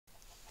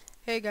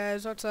Hey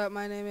guys, what's up?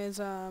 My name is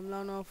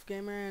LoneWolf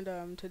Gamer,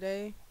 and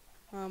today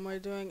we're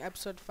doing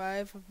episode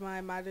 5 of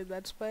my modded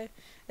Let's Play.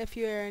 If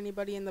you hear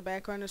anybody in the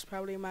background, it's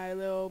probably my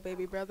little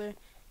baby brother.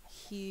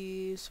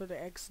 He sort of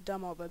acts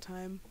dumb all the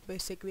time,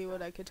 basically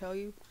what I could tell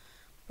you.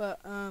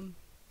 But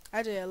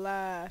I did a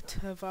lot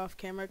of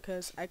off-camera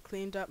because I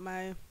cleaned up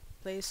my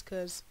place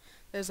because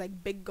there's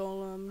like big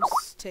golems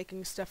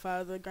taking stuff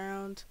out of the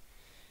ground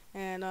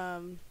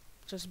and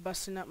just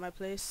busting up my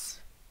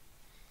place.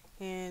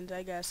 And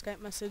I got a Skype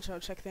message.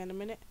 I'll check that in a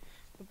minute.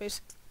 But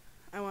basically,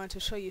 I wanted to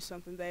show you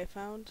something that I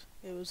found.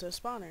 It was a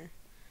spawner.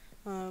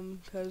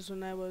 Because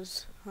when I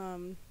was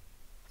going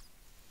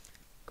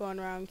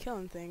around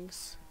killing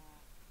things,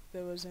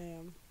 there was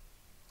a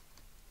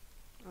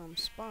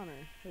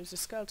spawner. It was a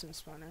skeleton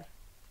spawner.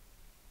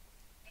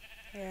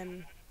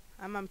 And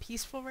I'm on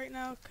peaceful right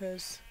now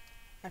because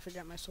I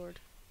forgot my sword.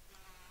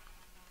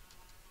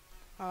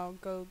 I'll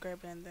go grab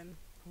it and then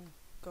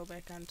go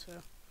back onto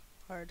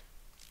hard.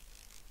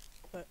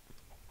 But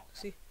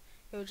see,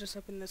 it was just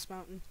up in this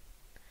mountain.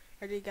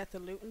 I already got the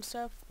loot and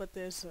stuff, but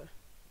there's a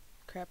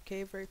crap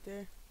cave right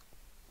there.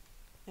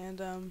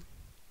 And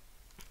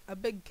a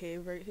big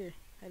cave right here.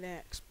 I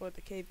didn't explore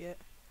the cave yet.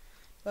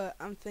 But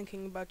I'm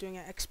thinking about doing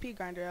an XP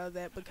grinder out of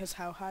that because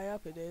how high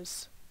up it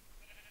is.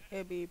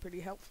 It'd be pretty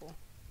helpful.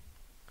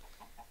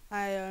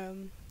 I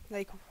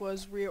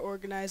was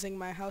reorganizing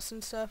my house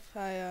and stuff.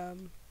 I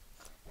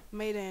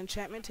made an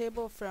enchantment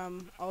table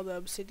from all the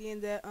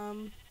obsidian that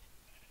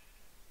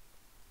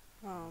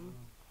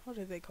what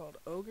are they called?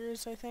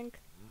 Ogres, I think.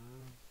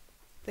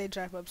 They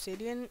drop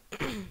obsidian,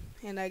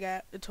 and I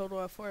got a total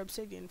of 4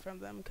 obsidian from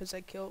them because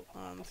I killed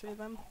 3 of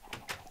them.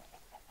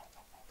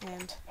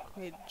 And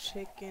made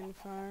chicken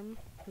farm,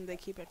 and they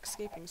keep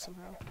escaping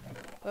somehow.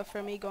 But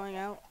for me going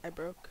out, I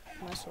broke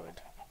my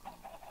sword.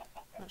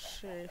 Not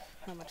sure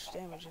how much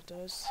damage it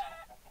does.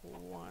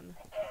 1.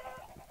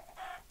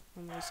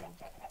 Amazing.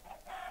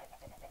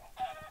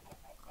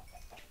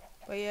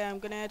 But yeah, I'm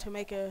gonna have to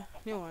make a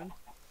new one.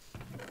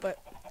 But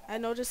I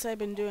noticed I've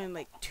been doing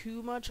like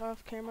too much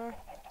off camera,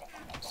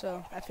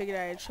 so I figured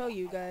I'd show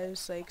you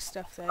guys like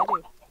stuff that I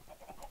do.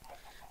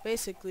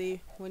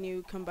 Basically, when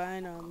you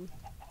combine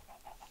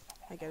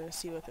I gotta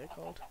see what they're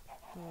called.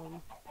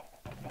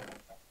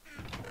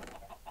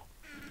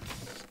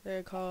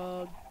 They're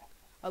called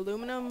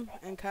aluminum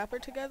and copper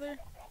together.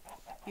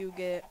 You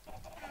get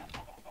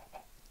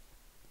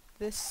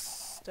this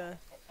stuff.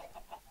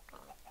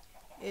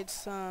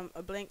 It's a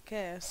blank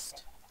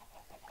cast,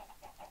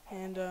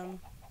 and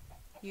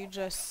you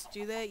just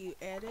do that, you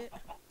add it,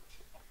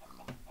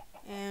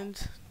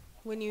 and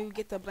when you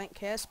get the blank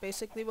cast,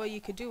 basically what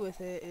you could do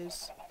with it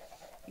is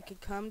you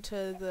could come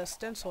to the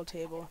stencil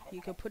table,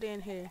 you could put it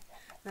in here,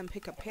 then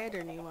pick a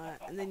pattern you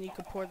want, and then you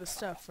could pour the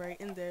stuff right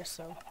in there.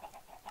 So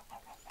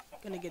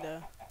gonna get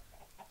a,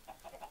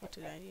 what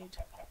did I need?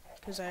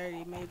 Because I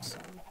already made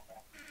some.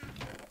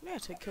 I'm gonna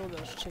have to kill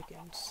those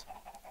chickens.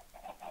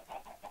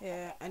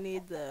 Yeah, I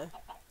need the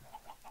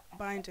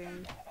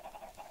binding.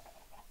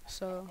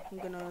 So I'm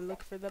gonna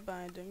look for the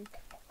binding.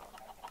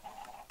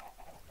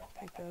 I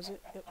think that was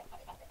it. Yep.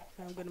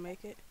 I'm gonna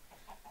make it.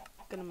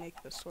 I'm gonna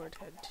make the sword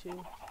head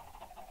too.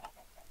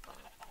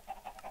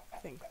 I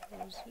think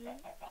that was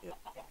it. Yep.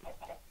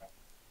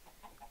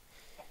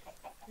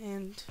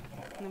 And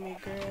let me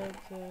grab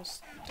the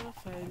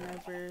stuff. I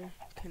never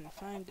can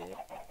find it.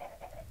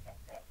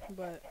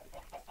 But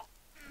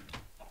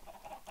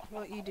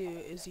what you do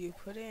is you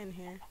put it in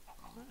here.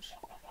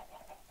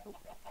 Oh,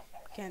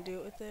 can't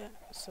do it with it,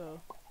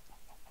 so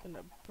I'm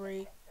gonna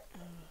break.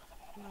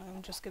 No,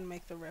 I'm just gonna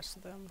make the rest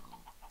of them.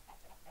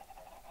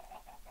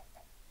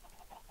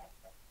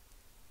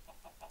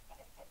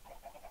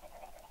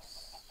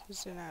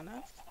 Is it not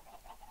enough?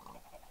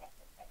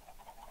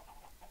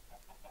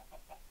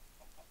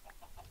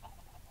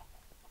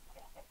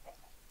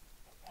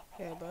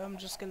 Yeah, but I'm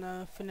just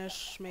gonna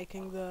finish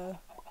making the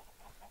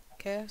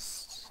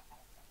casts.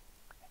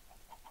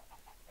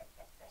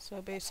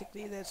 So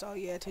basically that's all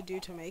you had to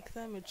do to make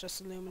them. It's just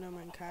aluminum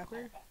and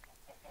copper.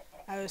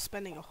 I was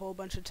spending a whole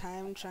bunch of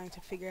time trying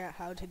to figure out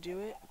how to do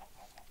it,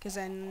 because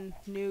I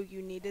knew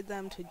you needed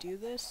them to do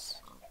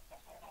this.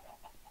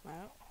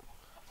 Well,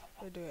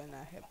 or do I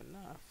not have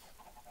enough?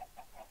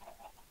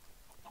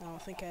 I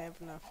don't think I have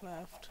enough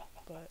left,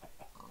 but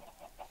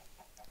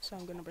so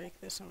I'm gonna break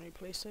this and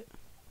replace it.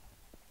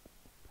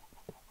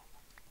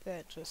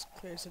 That just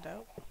clears it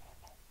out.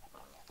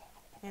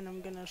 And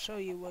I'm gonna show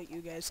you what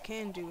you guys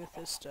can do with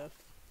this stuff.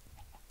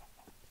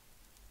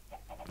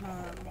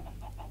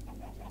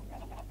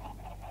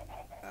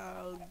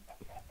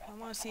 I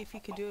want to see if you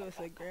could do it with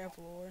a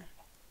gravel ore.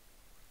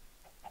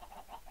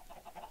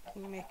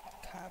 Can you make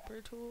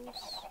copper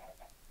tools?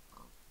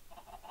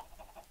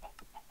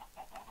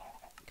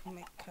 Can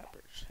make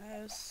copper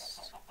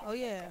chests. Oh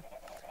yeah,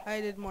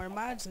 I did more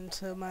mods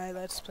into my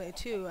Let's Play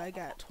too. I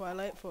got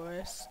Twilight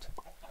Forest.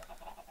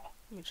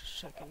 Let me just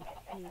check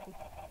in.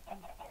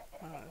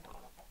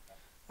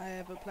 I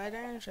have Applied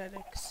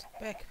Energetics,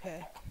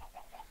 Backpack,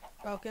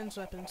 Falcon's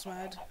Weapons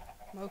mod,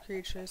 Mo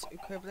Creatures,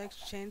 Equivalent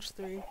Exchange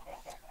 3,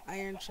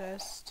 iron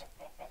chest,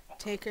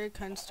 taker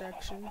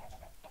construction,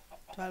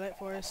 twilight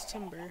forest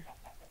timber.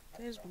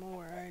 There's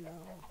more, I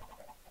know.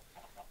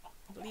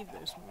 I believe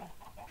there's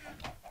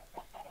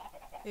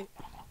more.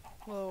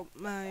 Well,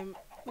 my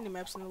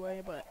minimap's in the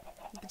way, but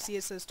you can see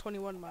it says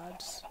 21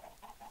 mods.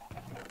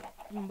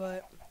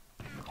 But,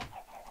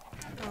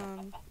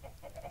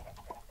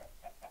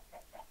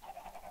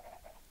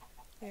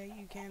 yeah,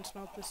 you can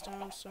smelt this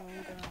down, so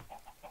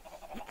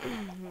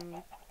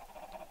I'm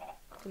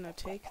gonna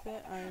take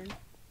that iron.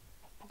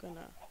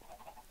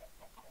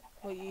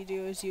 What you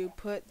do is you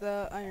put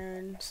the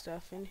iron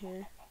stuff in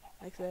here,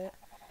 like that.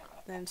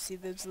 Then see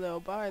this little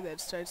bar that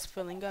starts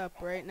filling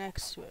up right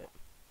next to it.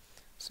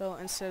 So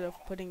instead of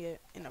putting it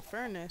in a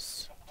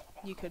furnace,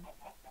 you could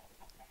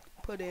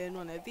put it in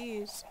one of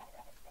these.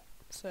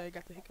 Sorry, I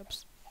got the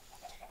hiccups.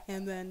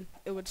 And then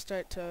it would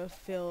start to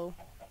fill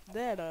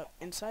that up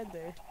inside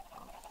there.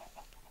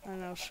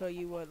 And I'll show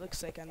you what it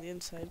looks like on the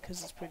inside,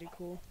 because it's pretty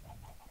cool.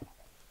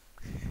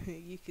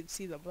 You can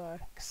see the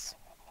box.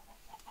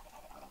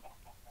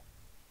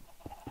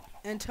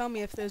 And tell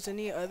me if there's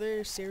any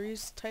other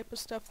series type of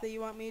stuff that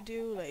you want me to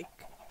do,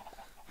 like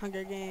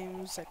Hunger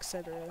Games,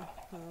 etc.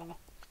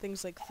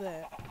 Things like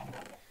that.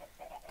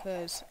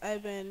 Because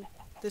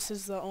this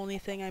is the only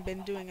thing I've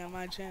been doing on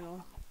my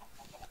channel.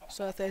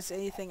 So if there's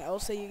anything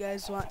else that you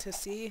guys want to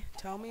see,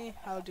 tell me.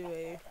 I'll do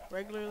a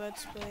regular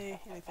Let's Play,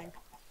 anything.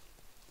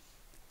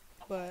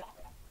 But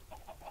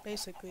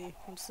basically,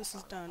 once this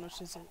is done,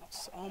 which is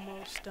it's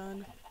almost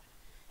done,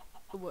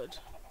 it would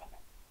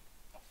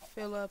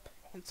fill up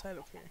inside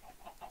of here.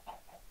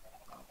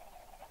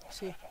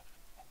 See?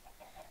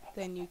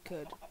 Then you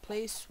could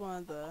place one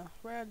of the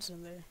rods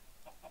in there,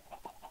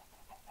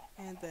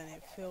 and then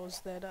it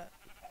fills that up.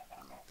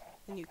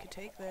 Then you could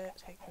take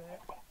that,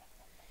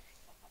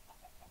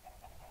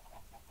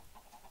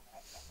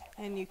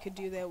 and you could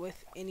do that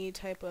with any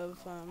type of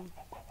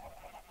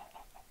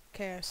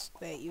cast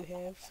that you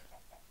have.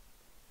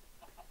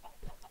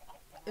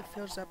 It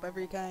fills up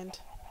every kind.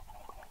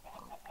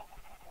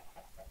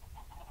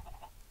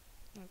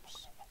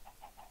 Oops.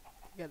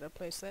 Gotta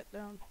place that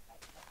down.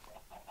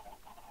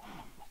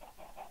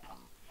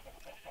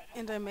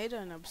 And I made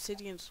an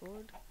obsidian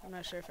sword. I'm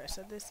not sure if I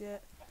said this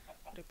yet,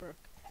 but it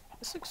broke.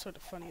 This looks sort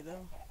of funny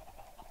though.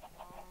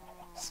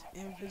 It's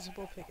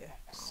invisible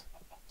pickaxe.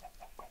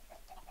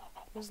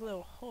 There's a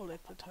little hole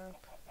at the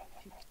top.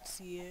 If you can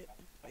see it,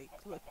 like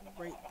look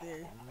right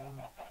there.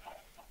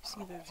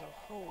 See there's a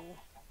hole.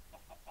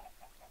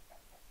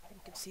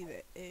 You can see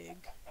the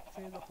egg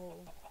through the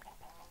hole.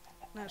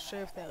 Not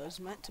sure if that was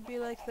meant to be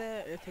like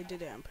that or if they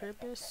did it on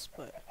purpose,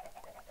 but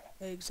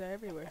eggs are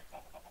everywhere.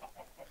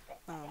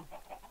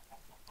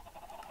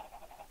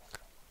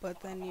 But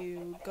then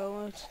you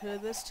go to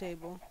this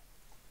table,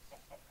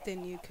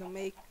 then you can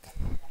make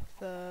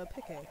the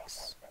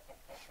pickaxe.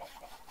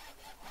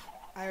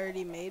 I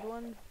already made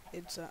one.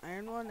 It's an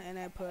iron one, and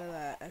I put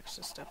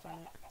extra stuff on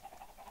it.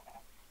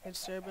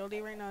 Its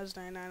durability right now is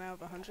 99 out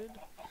of 100.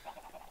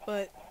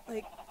 But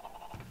like,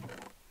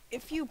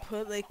 if you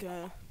put like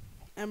a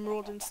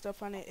emerald and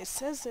stuff on it, it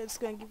says that it's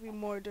gonna give you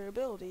more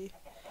durability.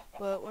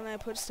 But when I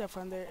put stuff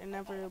on there, it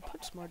never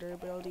puts more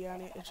durability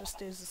on it. It just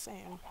stays the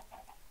same.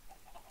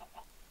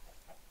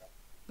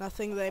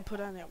 Nothing that I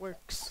put on it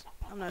works.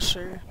 I'm not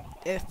sure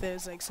if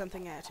there's like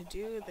something I had to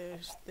do.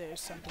 There's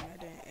something I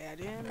didn't add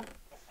in,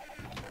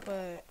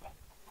 but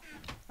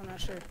I'm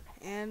not sure.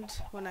 And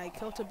when I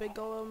killed a big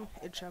golem,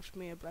 it dropped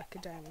me a block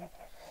of diamond.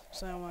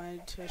 So I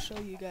wanted to show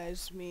you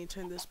guys me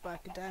turn this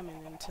block of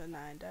diamond into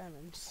 9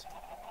 diamonds,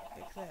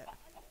 like that.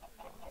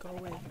 Go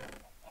away.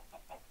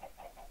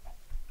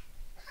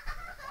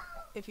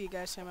 If you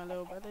guys see my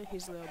little brother,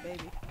 he's a little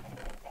baby.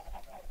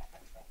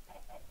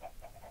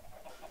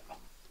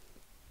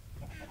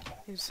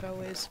 It's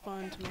always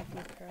fun to make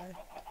me cry.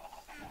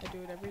 I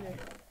do it every day.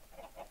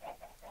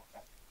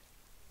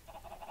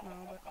 No,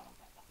 but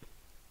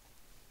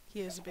he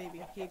is a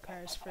baby. He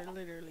cries for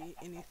literally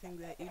anything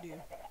that you do.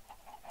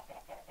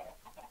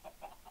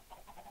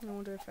 I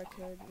wonder if I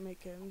could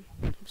make an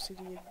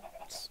obsidian.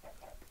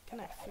 Can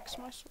I fix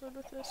my sword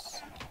with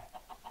this?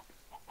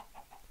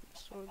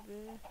 Sword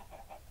there.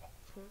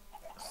 Put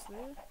this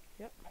there.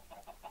 Yep.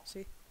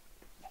 See?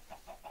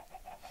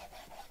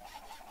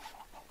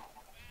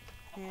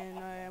 And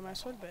I have my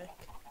sword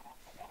back.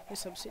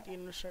 It's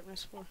obsidian with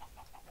sharpness 4.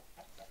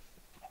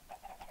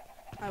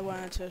 I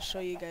wanted to show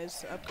you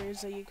guys the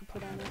upgrades that you could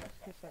put on it.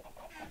 If I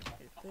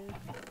right there.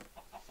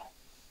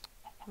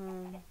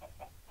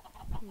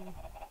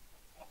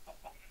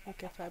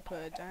 Like if I put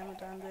a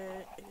diamond on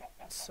there, it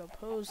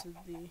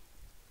supposedly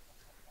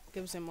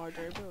gives it more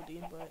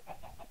durability, but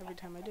every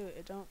time I do it,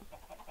 it don't.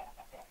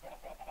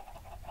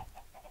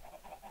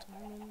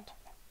 Diamond.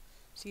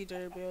 See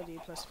durability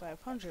plus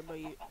 500, but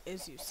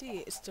as you see,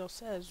 it still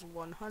says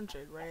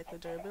 100 right at the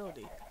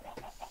durability.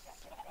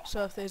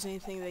 So if there's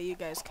anything that you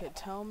guys could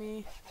tell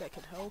me that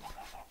could help,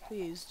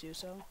 please do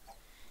so.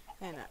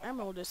 And an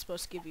emerald is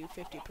supposed to give you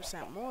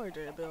 50% more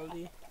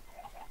durability,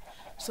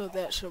 so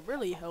that should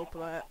really help a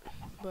lot,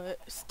 but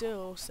it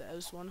still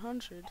says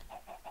 100.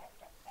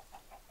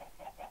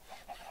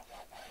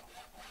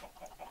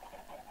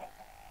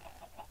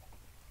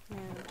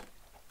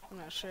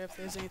 not sure if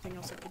there's anything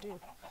else I could do.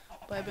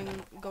 But I've been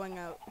going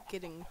out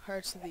getting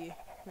hearts of the,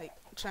 like,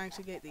 trying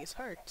to get these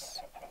hearts.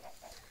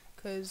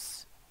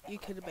 Because you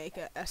could make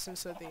an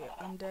essence of the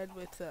undead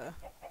with the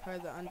part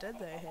of the undead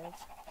that I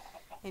have.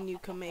 And you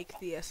can make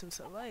the essence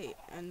of light.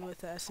 And with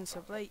the essence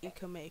of light, you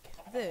can make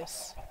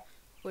this,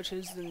 which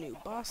is the new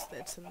boss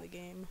that's in the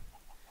game.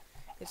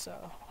 It's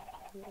a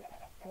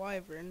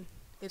wyvern.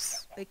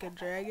 It's like a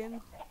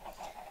dragon.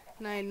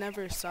 And I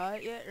never saw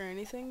it yet or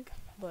anything,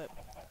 but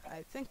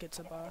I think it's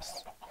a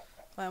boss.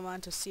 But I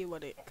want to see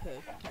what it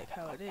could, like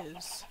how it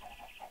is.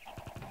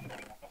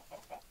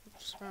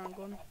 Oops, wrong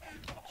one.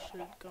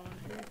 Should go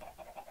in here.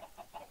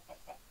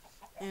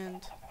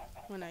 And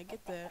when I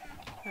get that,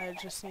 I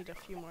just need a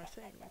few more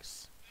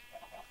things.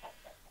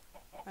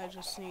 I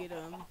just need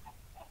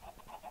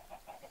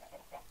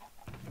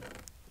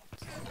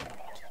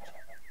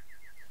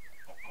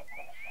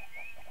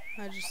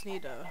I just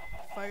need a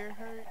fire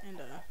heart and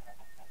a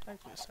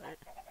darkness heart.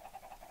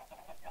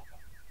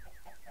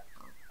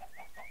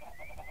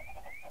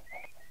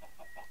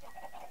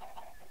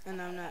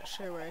 And I'm not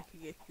sure where I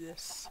could get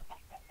this.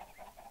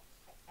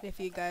 If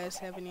you guys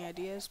have any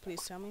ideas,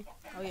 please tell me.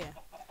 Oh yeah,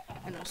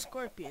 and the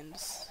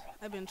scorpions.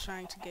 I've been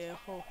trying to get a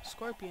whole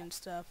scorpion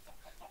stuff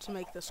to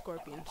make the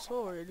scorpion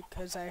sword,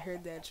 because I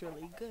heard that's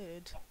really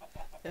good.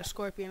 There's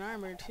scorpion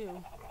armor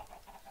too.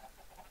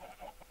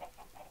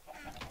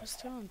 It's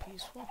still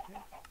peaceful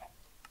here.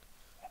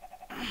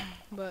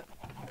 But,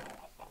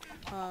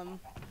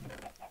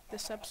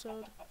 this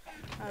episode,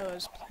 I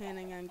was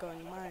planning on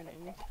going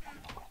mining.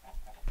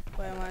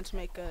 But I wanted to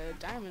make a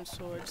diamond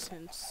sword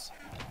since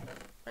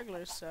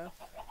regular stuff,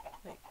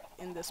 like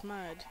in this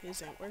mod,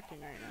 isn't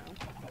working right now.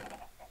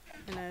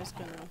 And I was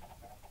gonna,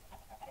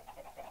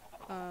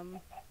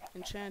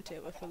 enchant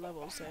it with the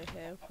levels I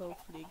have,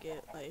 hopefully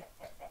get, like,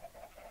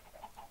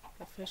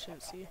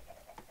 efficiency.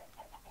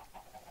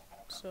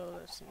 So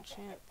let's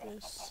enchant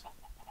this.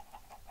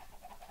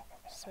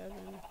 7.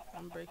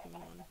 I'm breaking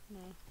one. No,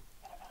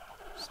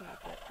 it's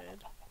not that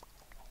bad.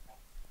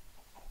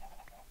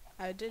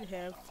 I did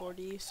have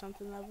 40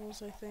 something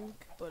levels, I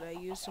think, but I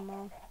used them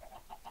all.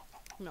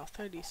 No,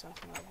 30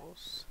 something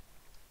levels.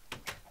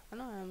 I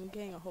know I'm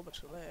getting a whole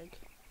bunch of lag.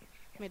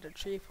 Made a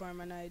tree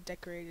farm and I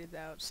decorated the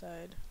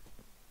outside.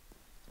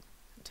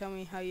 Tell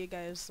me how you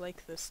guys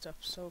like this stuff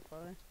so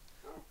far.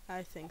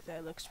 I think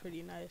that looks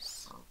pretty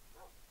nice.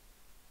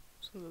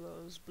 Some of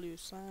those blue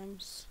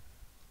slimes.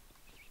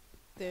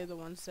 They're the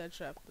ones that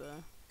drop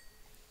the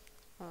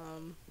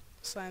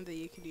slime that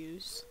you could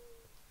use.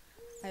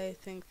 I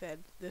think that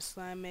this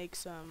slime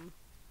makes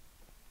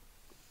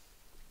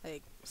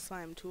like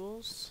slime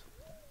tools.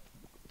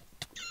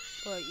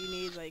 But you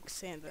need like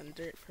sand and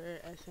dirt for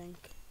it, I think.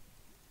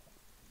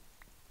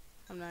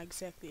 I'm not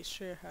exactly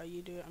sure how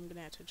you do it. I'm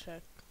gonna have to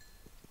check.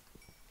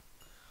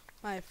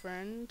 My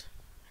friend,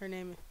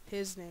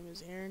 his name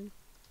is Aaron,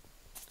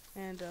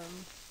 and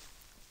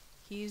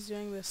he's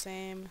doing the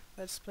same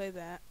Let's Play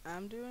that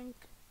I'm doing,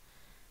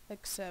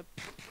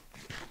 except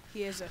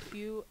he has a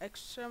few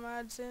extra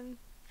mods in,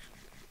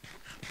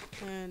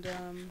 and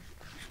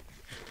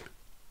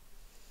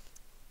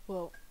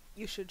well,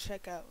 you should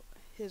check out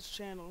his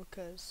channel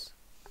because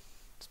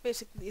it's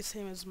basically the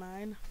same as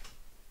mine.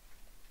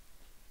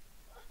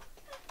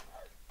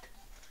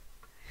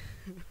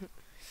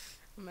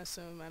 I'm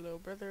messing with my little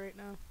brother right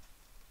now.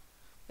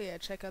 But yeah,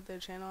 check out their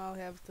channel. I'll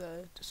have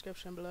the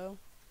description below.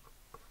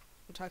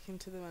 I'm talking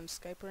to them on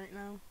Skype right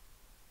now.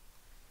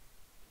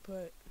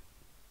 But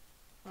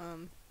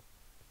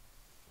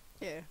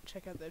yeah,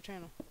 check out their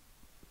channel.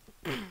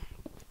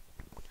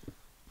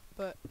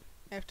 But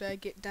after I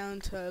get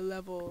down to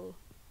level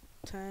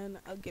 10,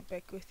 I'll get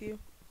back with you.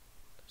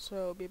 So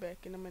I'll be back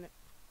in a minute.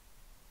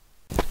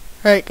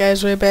 Alright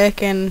guys, we're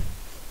back, and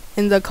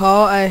in the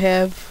call I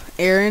have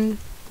Aaron,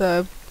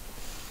 the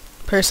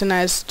person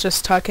I was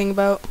just talking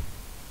about.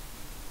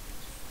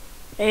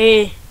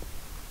 Hey.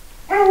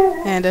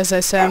 And as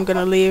I said, I'm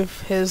gonna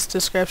leave his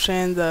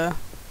description,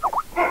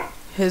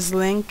 his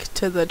link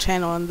to the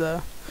channel in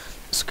the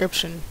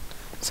description.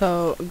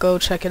 So go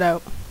check it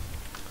out.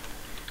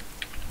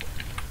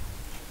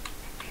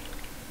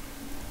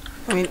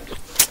 I mean,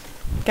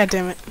 god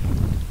damn it.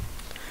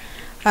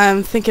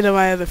 I'm thinking of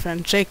my other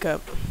friend,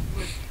 Jacob.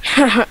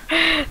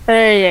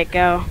 There you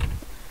go.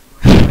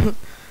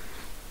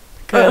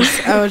 Because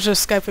I was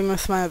just Skyping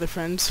with my other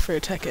friends for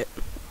Tekkit.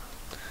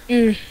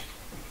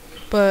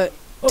 But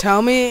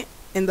tell me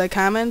in the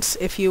comments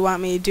if you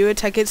want me to do a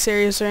Tekkit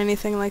series or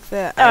anything like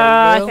that.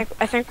 I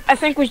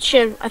think we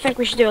should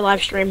do a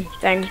live stream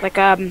thing, like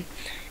and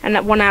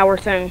that 1 hour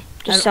thing,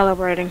 just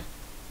celebrating.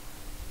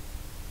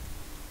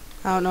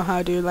 I don't know how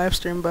to do a live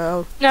stream,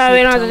 but no,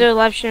 we don't have to do a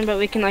live stream, but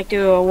we can like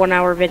do a 1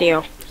 hour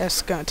video.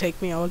 That's gonna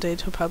take me all day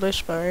to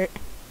publish, but alright.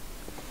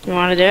 You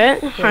wanna do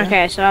it? Yeah.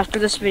 Okay, so after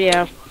this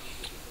video.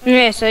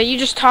 Okay, so you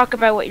just talk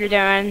about what you're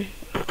doing.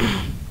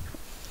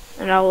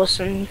 And I'll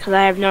listen, because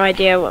I have no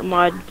idea what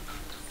mod.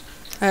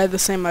 I have the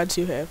same mods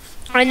you have.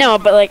 I know,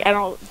 but like I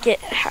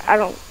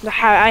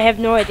have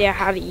no idea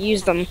how to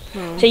use them.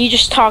 So you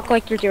just talk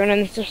like you're doing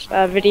in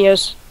the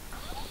videos.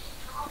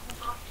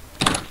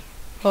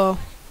 Well,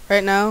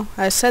 right now,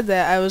 I said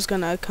that I was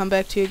gonna come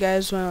back to you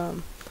guys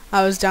when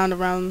I was down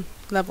around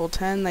level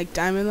 10, like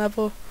diamond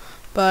level,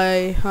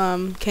 but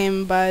I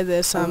came by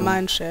this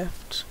mine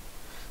shaft,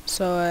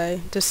 so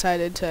I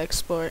decided to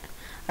explore.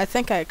 I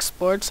think I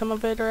explored some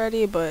of it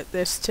already, but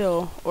there's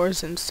still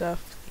ores and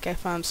stuff. Like I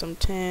found some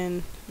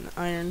tin and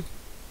iron.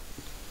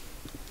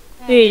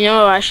 Dude, you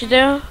know what I should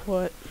do?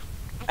 What?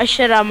 I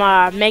should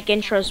make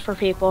intros for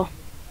people.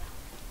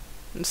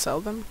 And sell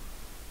them?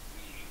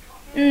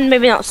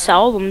 Maybe not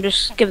sell them,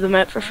 just give them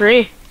out for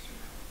free.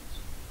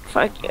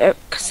 Cause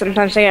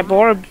sometimes I get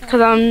bored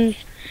because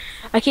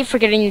I keep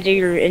forgetting to do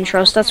your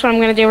intros. That's what I'm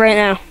gonna do right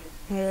now.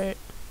 Alright.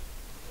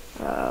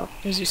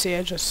 As you see,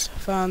 I just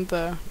found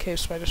the cave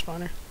spider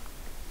spawner.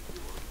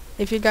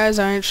 If you guys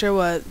aren't sure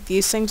what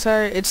these things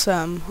are, it's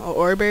a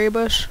oreberry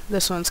bush.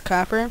 This one's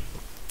copper.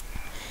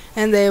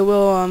 And they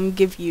will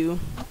give you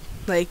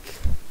like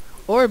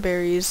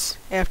oreberries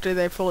after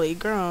they're fully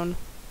grown.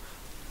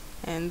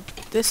 And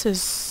this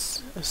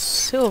is a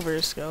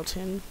silver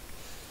skeleton.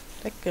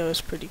 That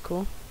goes pretty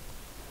cool.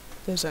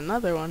 There's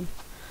another one.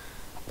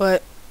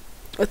 But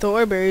with the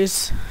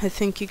oreberries, I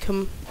think you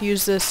can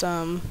use this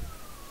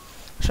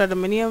shred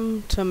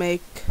aluminium to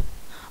make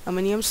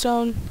aluminium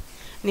stone.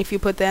 And if you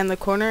put that in the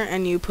corner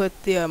and you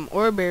put the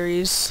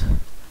oreberries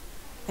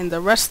in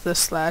the rest of the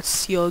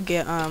slots, you'll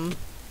get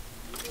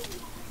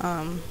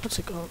what's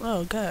it called?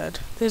 Oh god,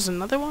 there's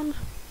another one.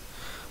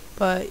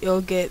 But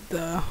you'll get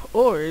the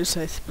ores,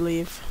 I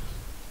believe.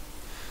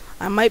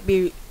 I might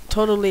be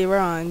totally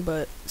wrong,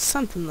 but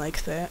something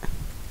like that.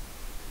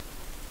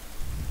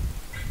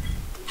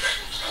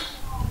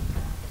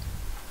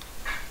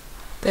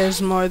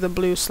 There's more of the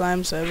blue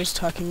slimes I was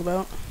talking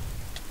about.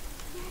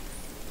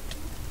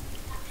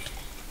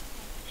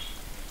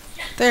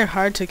 They're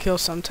hard to kill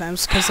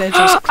sometimes because they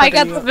just I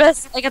got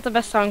the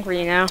best song for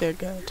you now. Dear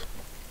God.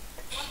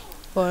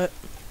 What?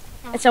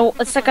 It's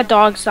like a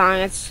dog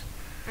song.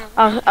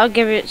 I'll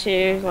give it to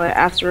you like,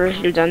 after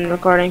you're done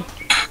recording.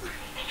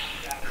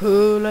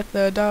 Who let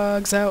the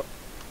dogs out?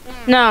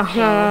 No.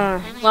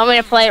 Want me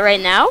to play it right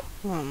now?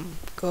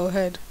 Go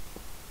ahead.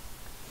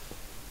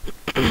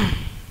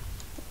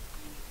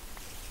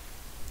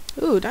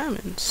 Ooh,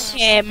 diamonds.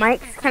 Yeah, it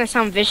might kind of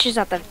sound vicious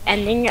at the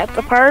ending at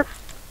the part.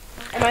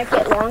 It might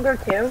get longer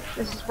too.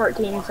 This is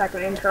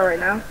 14-second intro right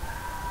now.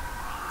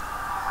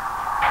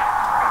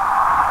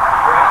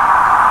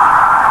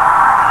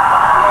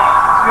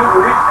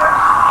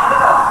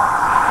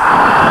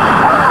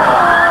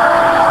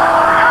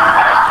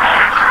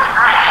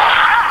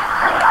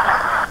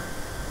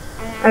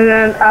 And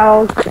then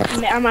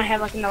I might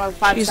have like another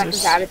 5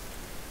 seconds added.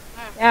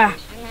 Yeah,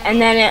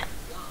 and then it.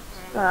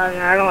 No,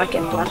 I don't like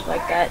it left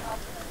like that.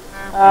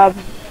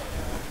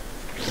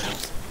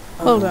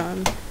 Hold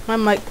on. My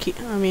my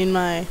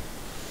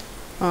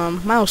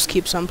mouse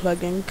keeps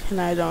unplugging, and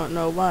I don't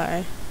know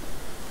why.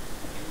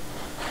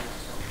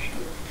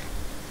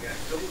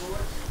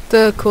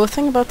 The cool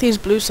thing about these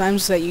blue slimes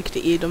is that you could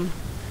eat them.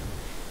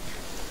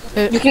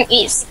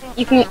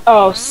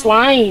 Oh,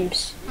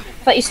 slimes.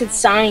 I thought you said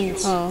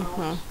signs. Oh,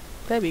 well,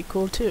 that'd be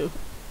cool too.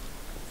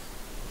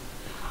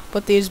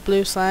 But these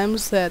blue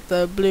slimes that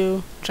the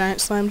blue giant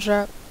slime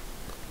drop,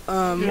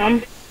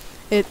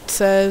 it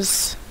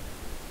says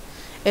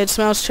it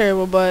smells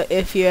terrible, but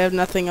if you have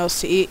nothing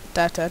else to eat, ...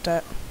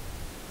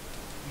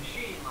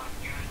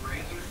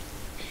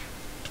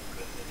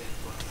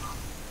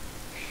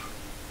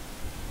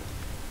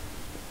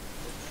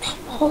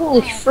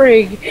 Holy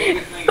frig.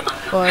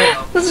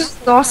 What? This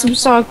is an awesome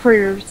song for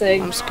your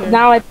thing. I'm scared.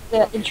 Now it's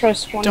the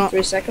intro's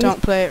 23 seconds.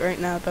 Don't play it right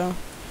now, though.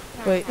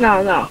 Wait.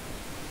 No.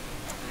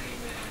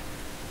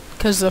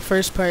 Because the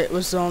first part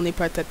was the only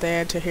part that they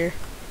had to hear.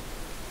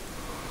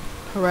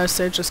 Or else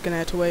they're just gonna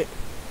have to wait.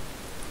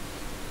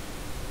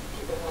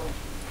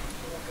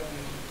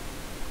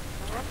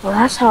 Well,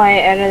 that's how I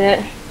edit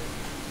it.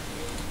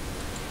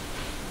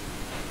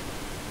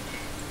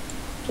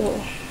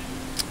 Oh.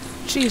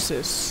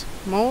 Jesus.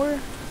 More?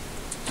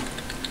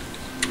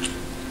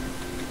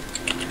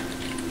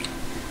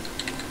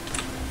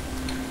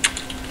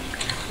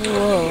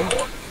 Whoa.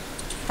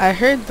 I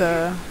heard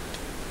the...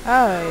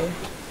 Oh,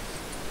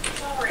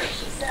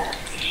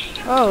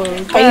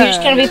 God. Are you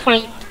just gonna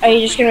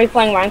be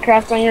playing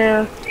Minecraft on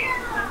your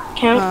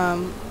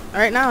account?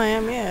 Right now I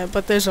am, yeah.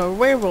 But there's a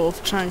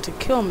werewolf trying to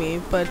kill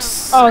me, but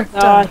it's oh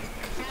God.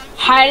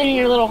 Hide in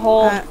your little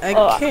hole.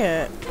 I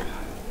can't.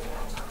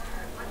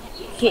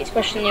 Keeps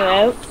pushing you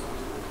out.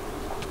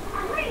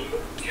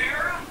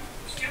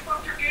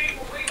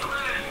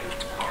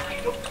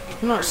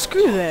 No,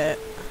 screw that.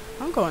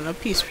 I'm going to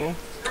peaceful.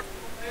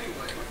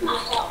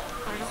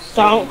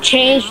 Don't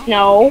change,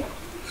 no.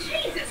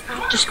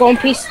 Just go in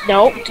peace.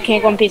 Nope, you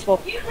can't go in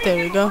peaceful. There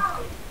we go.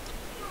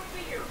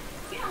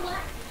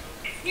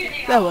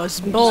 That was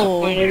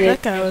bold.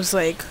 That guy was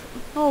like,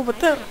 oh, but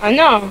that... I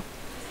know.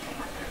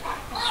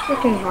 It's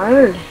freaking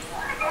hard.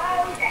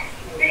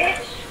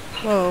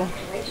 Whoa.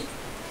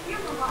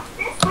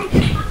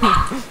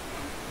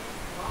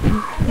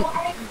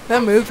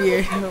 That movie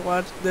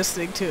you're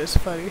listening to is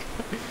funny.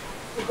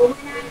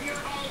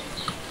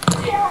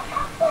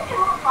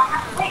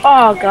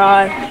 Oh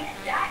god.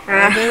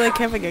 Are they like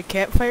having a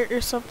cat fight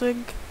or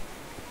something?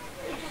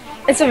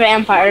 It's a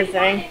vampire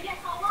thing.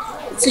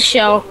 It's a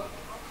show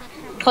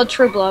called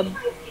True Blood.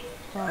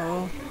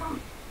 Oh.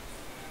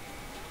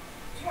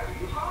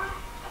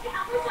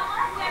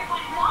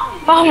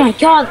 Oh my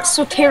god, that's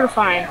so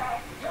terrifying.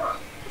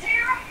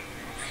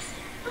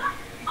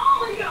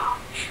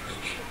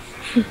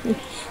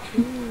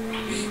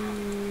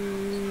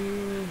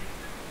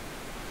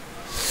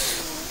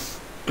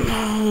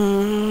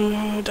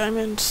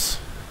 Diamonds.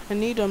 I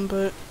need them,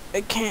 but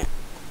I can't.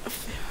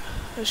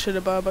 I should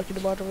have bought a bucket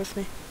of water with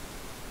me.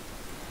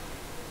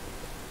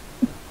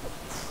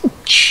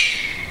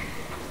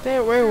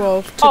 That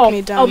werewolf took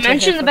me down to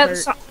mention half about a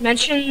the heart.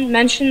 song.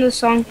 Mention the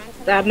song.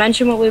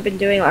 Mention what we've been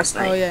doing last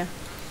night. Oh yeah,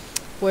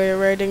 we're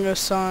writing a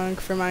song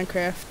for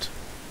Minecraft.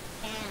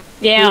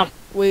 Yeah.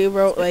 We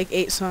wrote like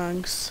 8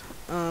 songs.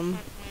 Then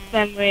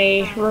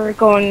we were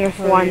going with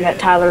one yeah. that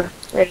Tyler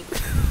wrote.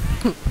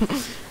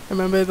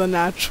 Remember the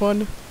Notch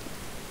one?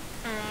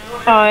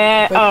 Oh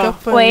yeah. Wake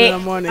up in the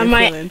morning I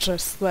might. feeling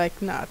just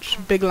like Notch.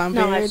 Big long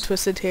No, beard, it's-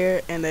 twisted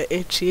hair, and an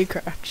itchy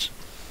crotch.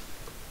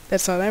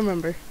 That's all I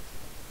remember.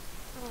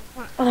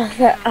 Oh,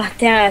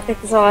 damn! I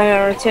think that's all I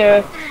remember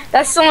too.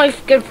 That's the only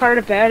good part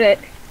about it.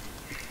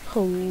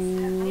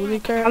 Holy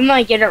crap. I'm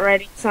not good at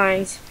writing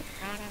songs.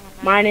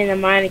 Mine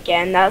and Mine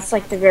Again. That's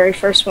like the very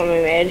first one we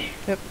made.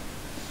 Yep.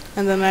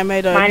 And then I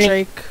made a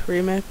Drake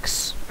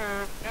remix.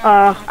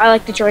 I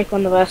like the Drake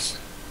one the best.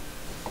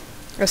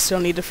 I still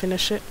need to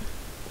finish it.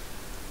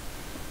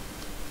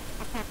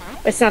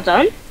 It's not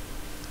done?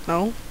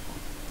 No?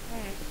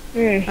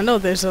 Mm. I know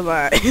there's a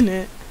lot in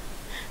it.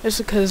 It's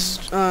because,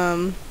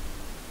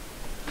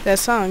 that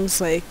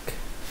song's like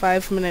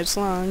 5 minutes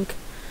long.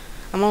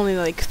 I'm only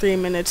like 3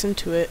 minutes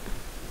into it.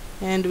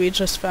 And we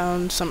just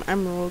found some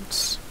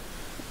emeralds.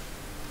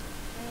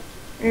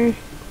 Mm.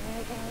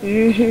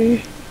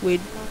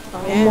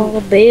 And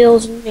the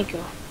bills and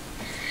Nico.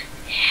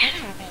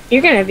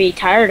 You're gonna be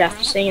tired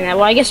after singing that.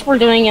 Well, I guess we're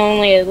doing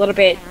only a little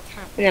bit,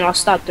 and then I'll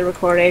stop the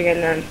recording,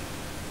 and then...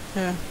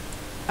 yeah.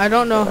 I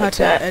don't know how like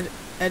to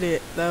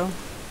edit, though.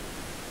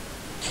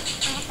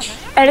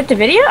 Edit the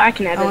video? I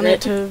can edit I want it.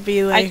 it to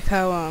be like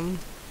how,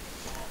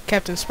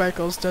 Captain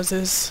Sparkles does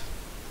his.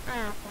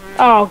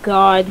 Oh,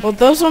 God. Well,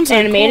 those ones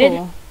Animated? are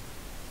cool.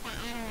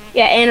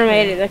 Yeah,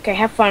 animated. Okay,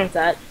 have fun with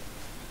that.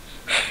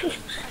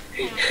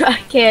 I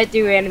can't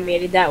do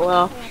animated that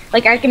well.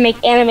 Like, I can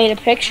make animated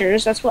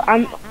pictures. That's what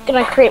I'm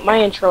gonna create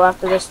my intro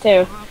after this,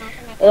 too.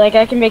 Like,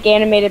 I can make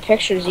animated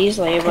pictures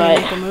easily, Can but...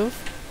 you make a move?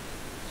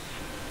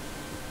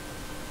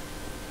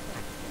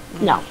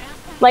 No.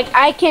 Like,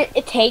 I can...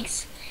 It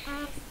takes...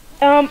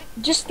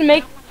 just to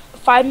make a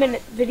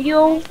 5-minute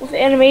video with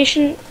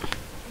animation,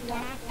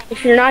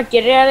 if you're not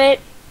good at it,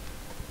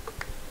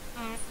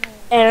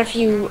 and if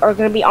you are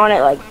gonna be on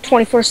it, like,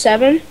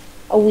 24/7,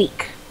 a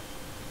week.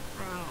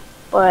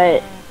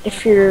 But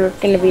if you're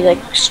gonna be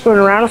like screwing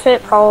around with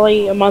it,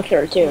 probably a month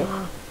or 2.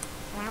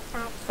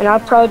 And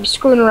I'll probably be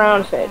screwing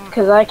around with it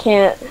because I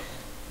can't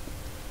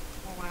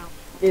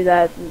do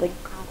that like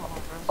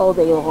all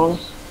day long.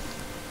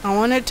 I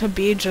want it to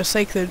be just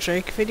like the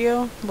Drake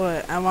video,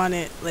 but I want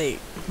it like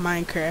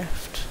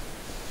Minecraft.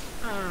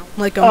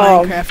 Like a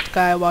Minecraft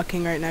guy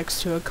walking right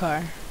next to a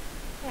car.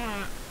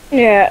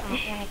 Yeah.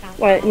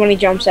 When he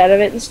jumps out of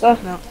it and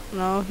stuff?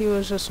 No, he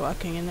was just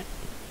walking in it.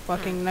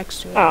 Walking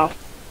next to it. Oh.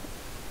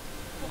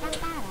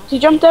 He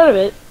jumped out of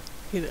it.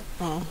 He did.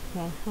 Oh,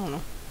 well, I don't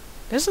know.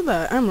 These are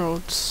the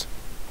emeralds.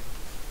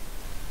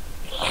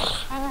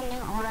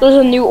 There's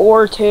a new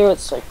ore too.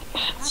 It's like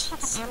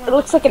it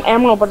looks like an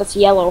emerald, but it's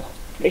yellow.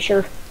 Pretty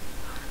sure.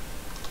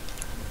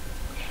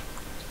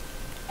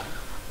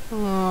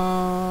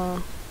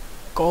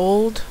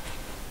 Gold?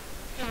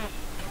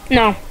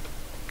 No.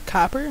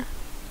 Copper?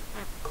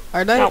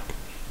 Are they? No.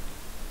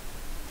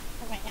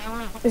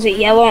 Is it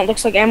yellow and it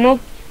looks like emerald?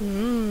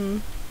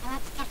 Mm.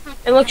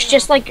 It looks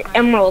just like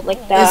emerald,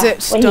 like that. Is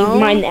it stone? When you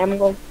mine the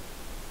emerald.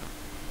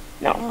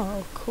 No.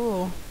 Oh,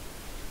 cool.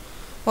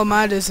 What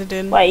mod is it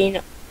in? But you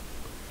know,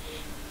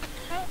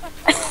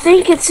 I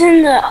think it's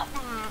in the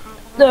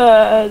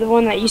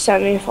one that you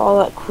sent me for all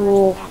that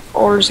cool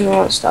ores and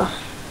all that stuff.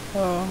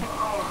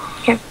 Oh.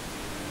 Okay.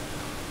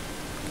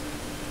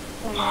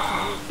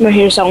 I'm gonna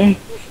hear something.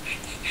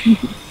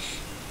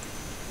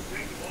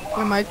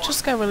 My mic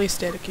just got really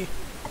staticky.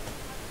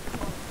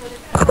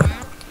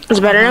 Is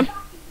it better now?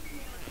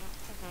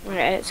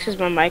 Okay, it's because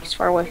my mic is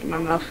far away from my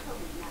mouth.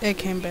 It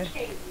came back.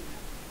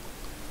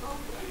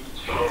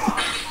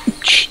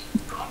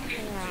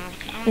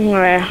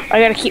 Alright, I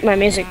gotta keep my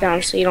music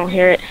down so you don't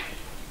hear it.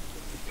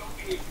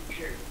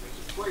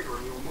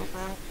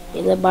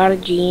 It's about a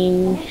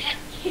gene.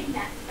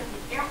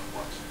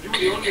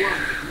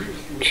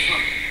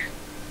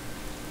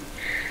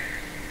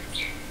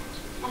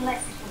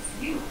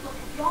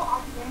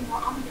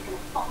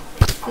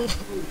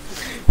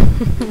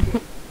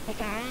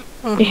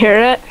 You hear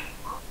it?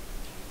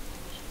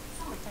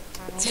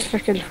 It's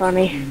freaking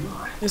funny.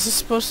 Is this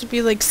supposed to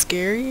be like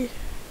scary?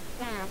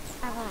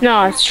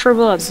 No, it's True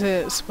Blood. Is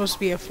it supposed to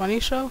be a funny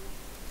show?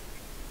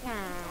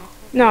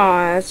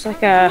 No, it's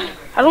like a.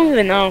 I don't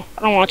even know.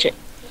 I don't watch it.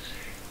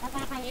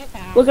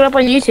 Look it up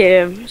on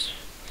YouTube.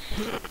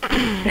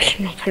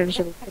 Actually, no, parents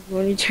are on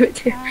YouTube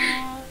too.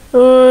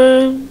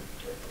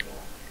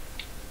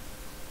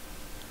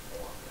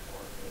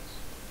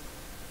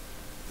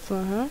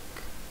 The heck?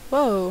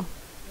 Whoa.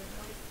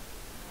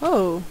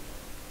 Whoa.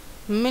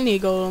 Mini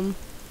golem.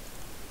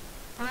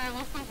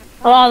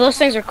 Oh, those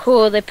things are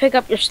cool. They pick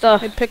up your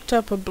stuff. I picked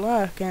up a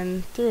block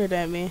and threw it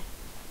at me.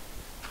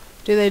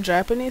 Do they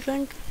drop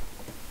anything?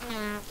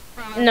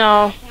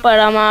 No, but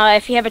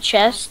if you have a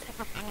chest,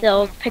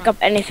 they'll pick up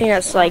anything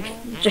that's like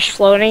just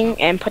floating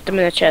and put them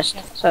in the chest.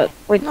 So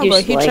what No,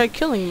 but he tried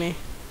killing me.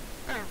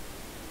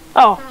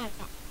 Oh,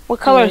 what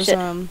color is it?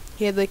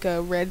 He had like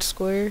a red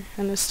square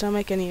on his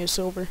stomach and he was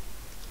silver.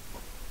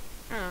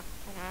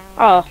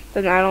 Oh,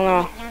 then I don't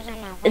know.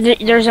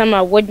 There's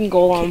a wooden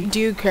golem. Do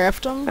you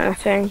craft them? Kind of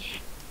thing.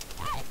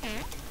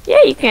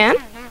 Yeah, you can.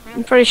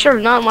 I'm pretty sure,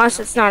 not unless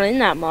it's not in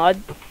that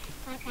mod.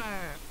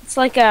 It's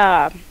like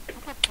a.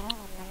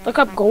 Look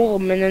up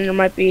golem, and then there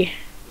might be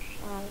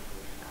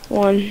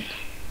one.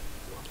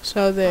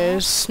 So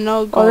there's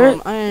snow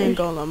golem, iron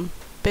golem,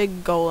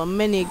 big golem,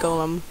 mini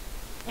golem,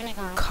 Mini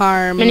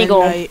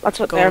golem. That's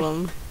what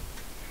golem.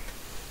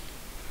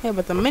 Yeah,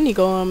 but the mini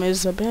golem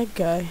is a bad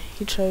guy.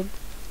 He tried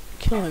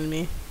killing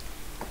me.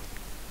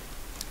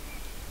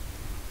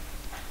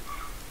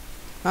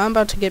 I'm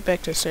about to get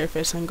back to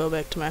surface and go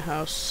back to my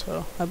house,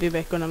 so I'll be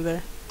back when I'm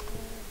there.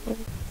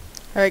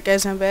 Alright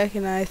guys, I'm back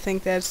and I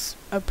think that's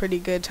a pretty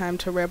good time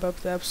to wrap up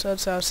the episode,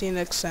 so I'll see you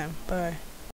next time. Bye.